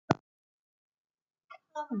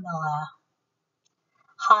Camilla.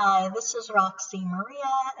 Hi, this is Roxy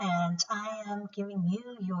Maria, and I am giving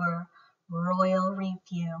you your royal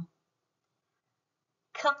review.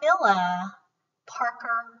 Camilla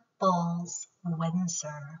Parker Bowles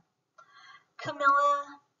Windsor. Camilla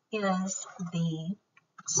is the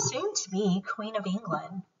soon-to-be Queen of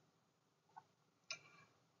England.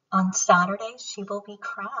 On Saturday, she will be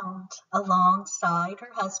crowned alongside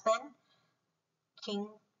her husband, King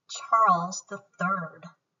Charles III.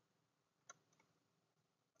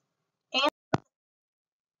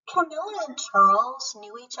 Camilla and Charles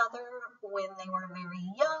knew each other when they were very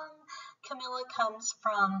young. Camilla comes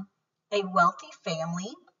from a wealthy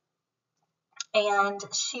family and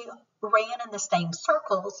she ran in the same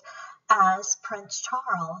circles as Prince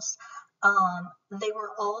Charles. They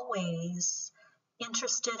were always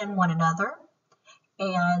interested in one another,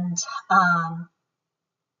 and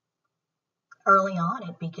early on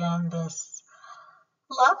it began this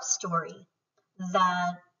love story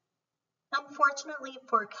that unfortunately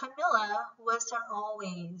for Camilla wasn't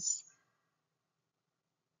always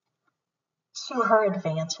to her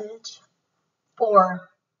advantage, or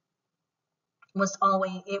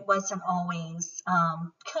it wasn't always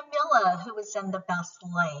Camilla who was in the best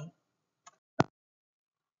light.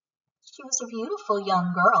 She was a beautiful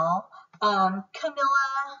young girl.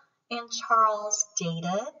 Camilla and Charles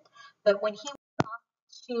dated, but when he went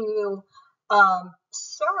to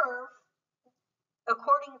serve,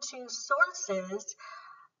 according to sources,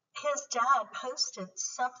 his dad posted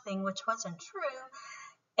something which wasn't true,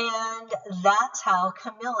 and that's how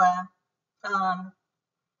Camilla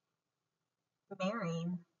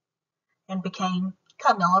married and became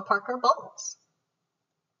Camilla Parker Bowles.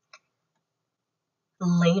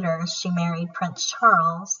 Later, she married Prince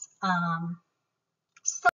Charles.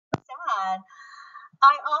 So sad.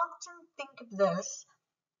 I often think of this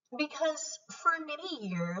because for many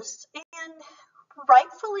years, and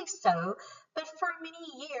rightfully so, but for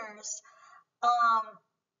many years,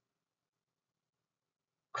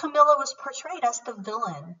 Camilla was portrayed as the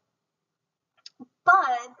villain.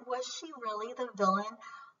 But was she really the villain,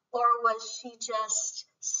 or was she just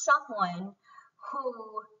someone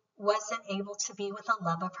who wasn't able to be with the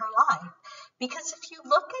love of her life? Because if you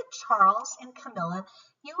look at Charles and Camilla,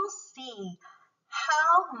 you will see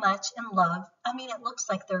how much in love. I mean, it looks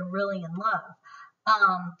like they're really in love.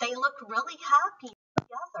 They look really happy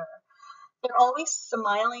together. They're always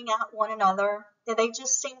smiling at one another. They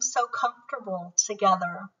just seem so comfortable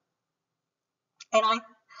together. And I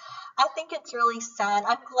think it's really sad.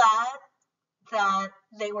 I'm glad that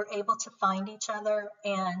they were able to find each other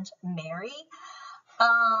and marry.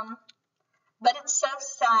 But it's so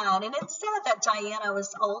sad. And it's sad that Diana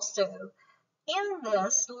was also in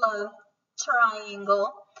this love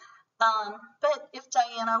triangle. But if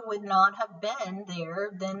Diana would not have been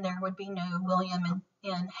there, then there would be no William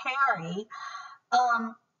and Harry.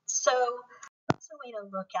 So that's a way to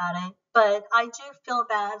look at it. But I do feel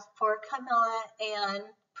bad for Camilla and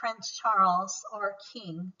Prince Charles, or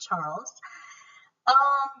King Charles,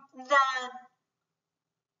 that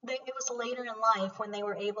it was later in life when they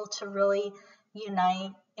were able to really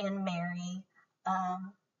unite and marry,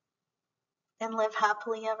 and live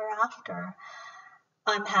happily ever after.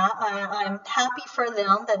 I'm happy for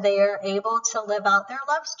them that they are able to live out their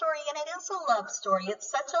love story, and it is a love story. It's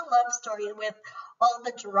such a love story with all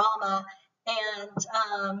the drama and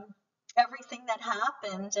everything that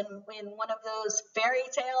happened in one of those fairy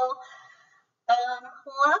tale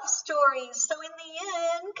love stories. So in the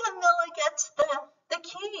end, Camilla gets the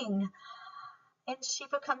king, and she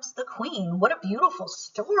becomes the queen. What a beautiful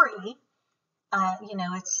story.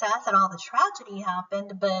 It's sad that all the tragedy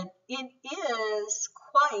happened, but it is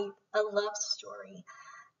quite a love story.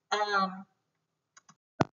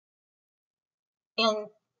 And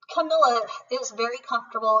Camilla is very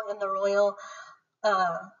comfortable in the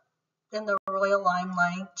royal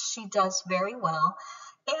limelight. She does very well,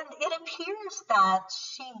 and it appears that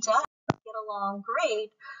she does get along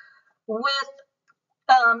great with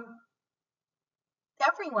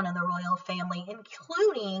everyone in the royal family,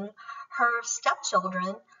 including her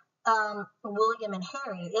stepchildren, William and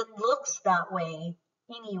Harry. It looks that way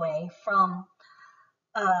anyway from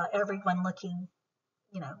everyone looking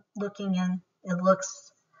in. It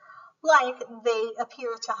looks like they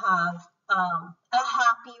appear to have a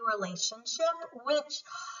happy relationship, which,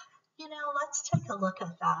 let's take a look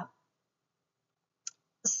at that.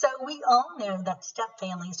 So we all know that step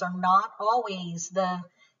families are not always the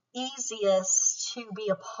easiest to be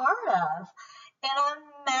a part of. And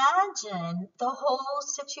imagine the whole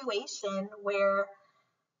situation where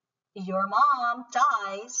your mom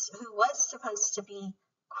dies, who was supposed to be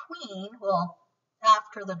queen, well,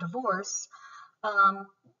 after the divorce,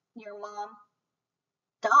 your mom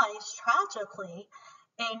dies tragically,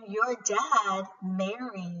 and your dad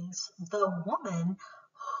marries the woman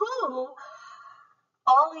who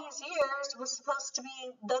all these years was supposed to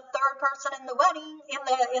be the third person in the wedding,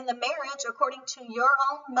 in the marriage, according to your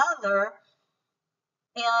own mother.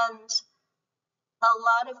 And a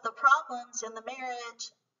lot of the problems in the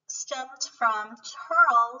marriage stemmed from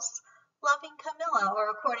Charles loving Camilla, or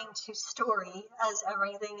according to story, as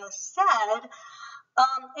everything is said.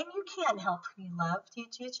 And you can't help who you love. You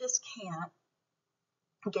just can't.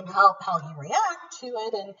 You can help how you react to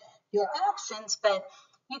it and your actions, but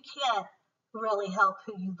you can't really help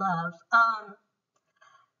who you love.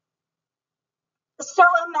 So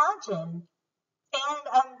imagine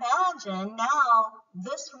now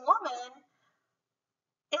this woman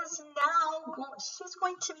is she's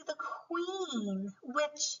going to be the queen,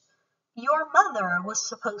 which your mother was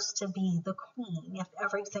supposed to be the queen if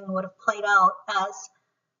everything would have played out as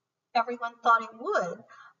everyone thought it would.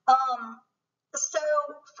 So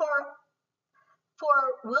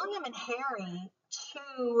for William and Harry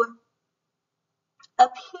to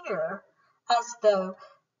appear as though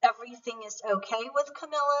everything is okay with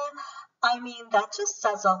Camilla, I mean, that just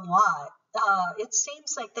says a lot. It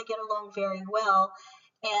seems like they get along very well.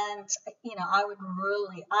 And, I would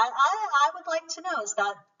really, I would like to know, is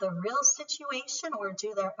that the real situation, or are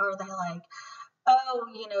they like, oh,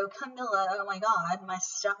 Camilla, oh my God, my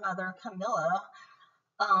stepmother Camilla,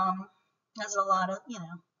 has a lot of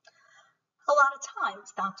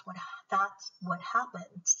times that's what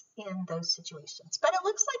happens in those situations. But it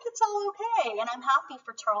looks like it's all okay, and I'm happy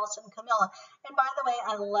for Charles and Camilla. And by the way,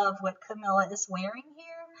 I love what Camilla is wearing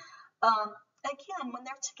here. Again, when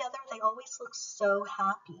they're together, they always look so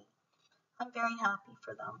happy. I'm very happy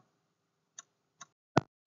for them.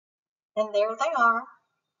 And there they are,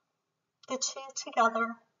 the two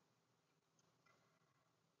together.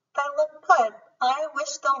 They look good. I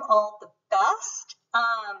wish them all the best.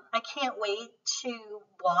 I can't wait to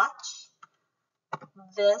watch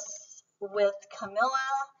this with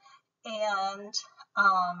Camilla and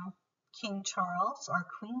King Charles, or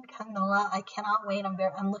Queen Camilla. I cannot wait.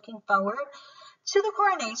 I'm looking forward to the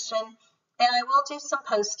coronation, and I will do some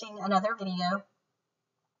posting another video.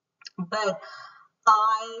 But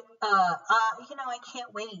I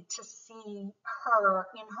can't wait to see her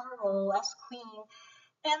in her role as queen,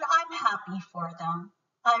 and I'm happy for them.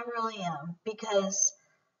 I really am, because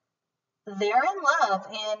they're in love,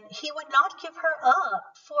 and he would not give her up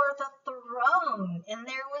for the throne. And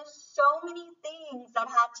there was so many things that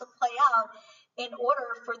had to play out in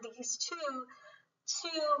order for these two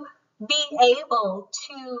to be able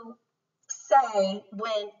to say,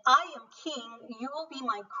 when I am king, you will be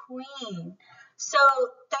my queen. So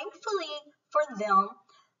thankfully for them,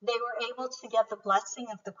 they were able to get the blessing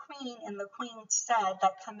of the queen, and the queen said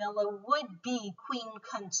that Camilla would be queen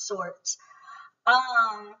consort.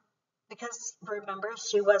 Because remember,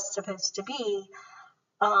 she was supposed to be,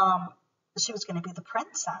 she was going to be the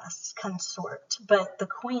princess consort, but the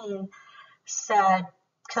queen said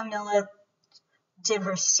Camilla did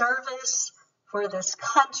her service for this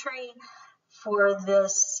country, for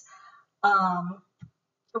this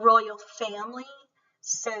royal family,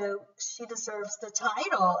 so she deserves the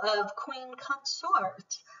title of queen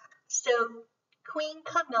consort. So Queen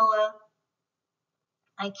Camilla,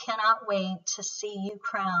 I cannot wait to see you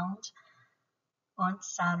crowned on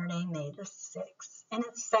Saturday, May the 6th. And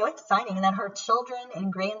it's so exciting that her children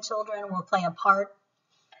and grandchildren will play a part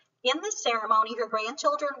in the ceremony. Her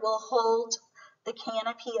grandchildren will hold the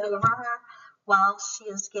canopy over her while she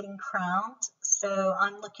is getting crowned. So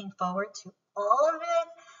I'm looking forward to all of it.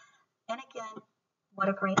 And again, what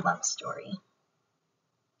a great love story.